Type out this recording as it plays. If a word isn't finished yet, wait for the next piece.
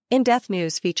In-depth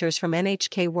news features from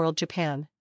NHK World Japan.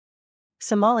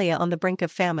 Somalia on the brink of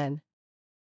famine.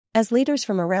 As leaders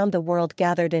from around the world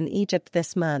gathered in Egypt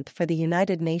this month for the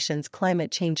United Nations Climate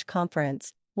Change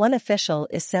Conference, one official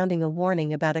is sounding a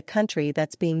warning about a country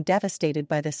that's being devastated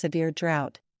by the severe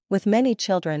drought, with many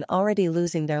children already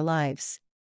losing their lives.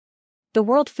 The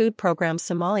World Food Programme's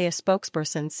Somalia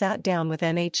spokesperson sat down with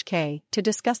NHK to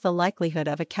discuss the likelihood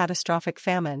of a catastrophic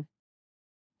famine.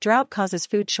 Drought causes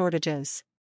food shortages.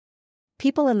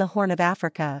 People in the Horn of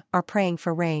Africa are praying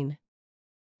for rain.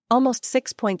 Almost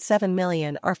 6.7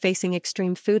 million are facing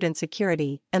extreme food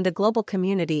insecurity, and the global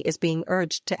community is being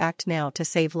urged to act now to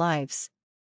save lives.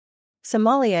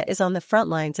 Somalia is on the front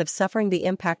lines of suffering the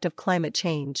impact of climate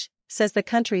change, says the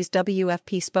country's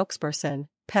WFP spokesperson,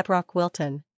 Petrock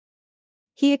Wilton.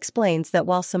 He explains that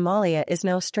while Somalia is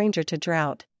no stranger to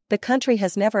drought, the country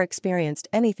has never experienced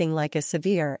anything like as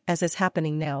severe as is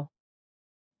happening now.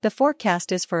 The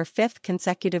forecast is for a fifth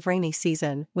consecutive rainy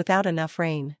season without enough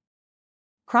rain.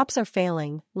 Crops are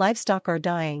failing, livestock are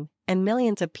dying, and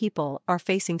millions of people are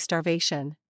facing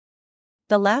starvation.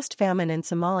 The last famine in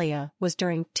Somalia was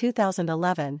during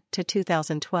 2011 to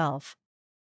 2012.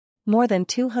 More than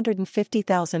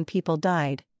 250,000 people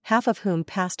died, half of whom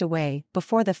passed away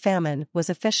before the famine was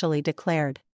officially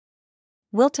declared.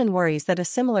 Wilton worries that a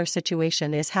similar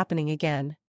situation is happening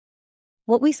again.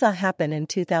 What we saw happen in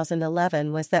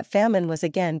 2011 was that famine was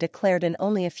again declared in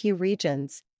only a few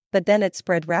regions, but then it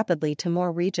spread rapidly to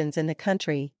more regions in the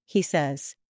country, he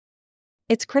says.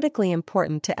 It's critically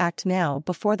important to act now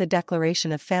before the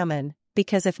declaration of famine,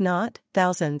 because if not,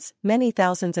 thousands, many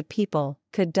thousands of people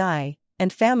could die,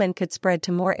 and famine could spread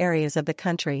to more areas of the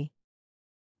country.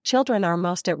 Children are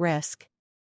most at risk.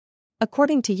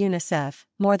 According to UNICEF,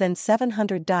 more than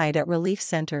 700 died at relief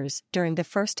centers during the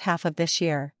first half of this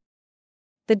year.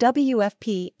 The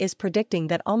WFP is predicting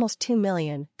that almost 2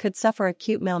 million could suffer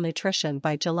acute malnutrition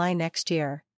by July next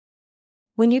year.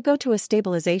 When you go to a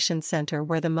stabilization center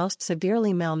where the most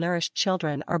severely malnourished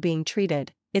children are being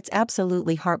treated, it's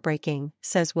absolutely heartbreaking,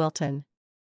 says Wilton.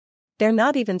 They're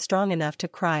not even strong enough to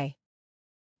cry.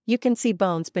 You can see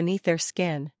bones beneath their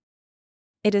skin.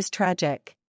 It is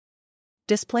tragic.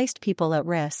 Displaced people at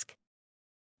risk.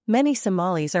 Many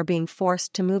Somalis are being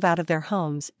forced to move out of their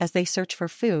homes as they search for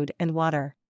food and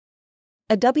water.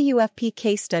 A WFP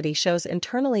case study shows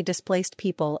internally displaced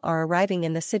people are arriving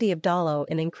in the city of Dalo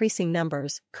in increasing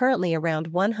numbers, currently around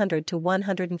 100 to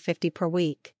 150 per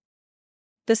week.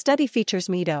 The study features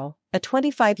Mido, a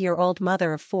 25-year-old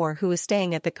mother of 4 who is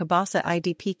staying at the Kabasa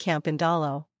IDP camp in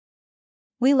Dalo.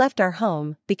 We left our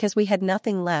home because we had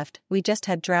nothing left, we just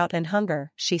had drought and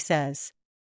hunger, she says.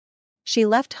 She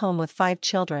left home with 5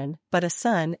 children, but a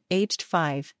son, aged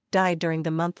 5, died during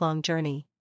the month-long journey.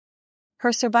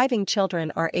 Her surviving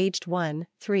children are aged 1,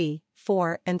 3,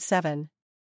 4, and 7.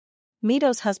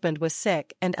 Mido's husband was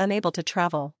sick and unable to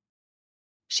travel.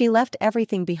 She left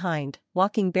everything behind,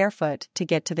 walking barefoot to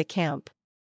get to the camp.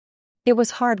 It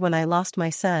was hard when I lost my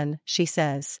son, she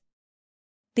says.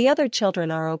 The other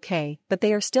children are okay, but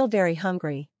they are still very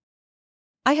hungry.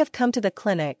 I have come to the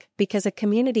clinic because a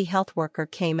community health worker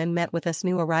came and met with us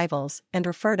new arrivals and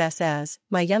referred us as,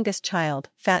 my youngest child,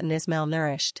 fat and is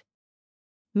malnourished.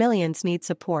 Millions need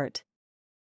support.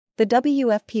 The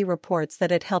WFP reports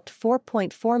that it helped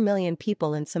 4.4 million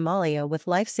people in Somalia with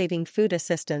life-saving food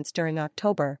assistance during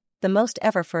October, the most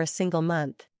ever for a single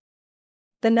month.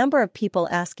 The number of people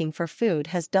asking for food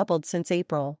has doubled since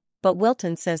April, but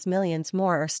Wilton says millions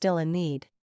more are still in need.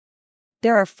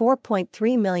 There are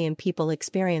 4.3 million people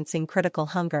experiencing critical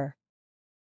hunger.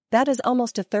 That is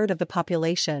almost a third of the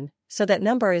population, so that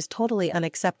number is totally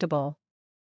unacceptable.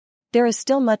 There is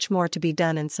still much more to be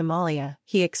done in Somalia,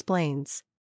 he explains.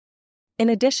 In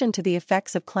addition to the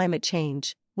effects of climate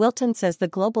change, Wilton says the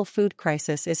global food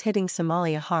crisis is hitting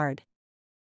Somalia hard.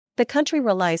 The country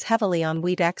relies heavily on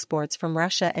wheat exports from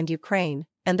Russia and Ukraine,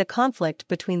 and the conflict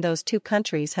between those two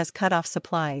countries has cut off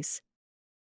supplies.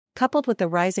 Coupled with the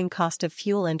rising cost of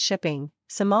fuel and shipping,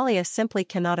 Somalia simply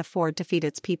cannot afford to feed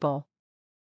its people.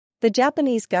 The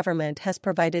Japanese government has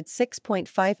provided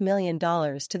 $6.5 million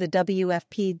to the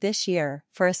WFP this year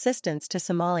for assistance to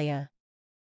Somalia.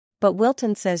 But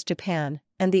Wilton says Japan,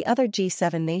 and the other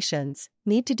G7 nations,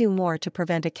 need to do more to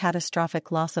prevent a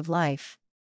catastrophic loss of life.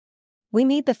 We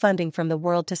need the funding from the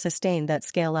world to sustain that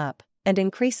scale up, and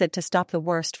increase it to stop the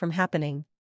worst from happening.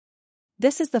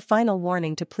 This is the final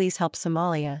warning to please help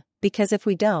Somalia, because if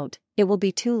we don't, it will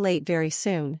be too late very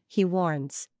soon, he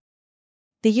warns.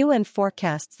 The UN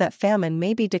forecasts that famine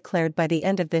may be declared by the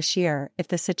end of this year if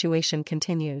the situation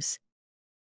continues.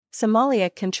 Somalia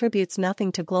contributes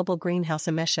nothing to global greenhouse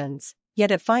emissions,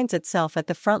 yet it finds itself at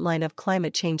the front line of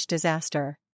climate change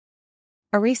disaster.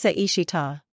 Arisa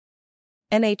Ishita,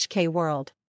 NHK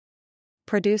World.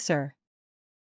 Producer.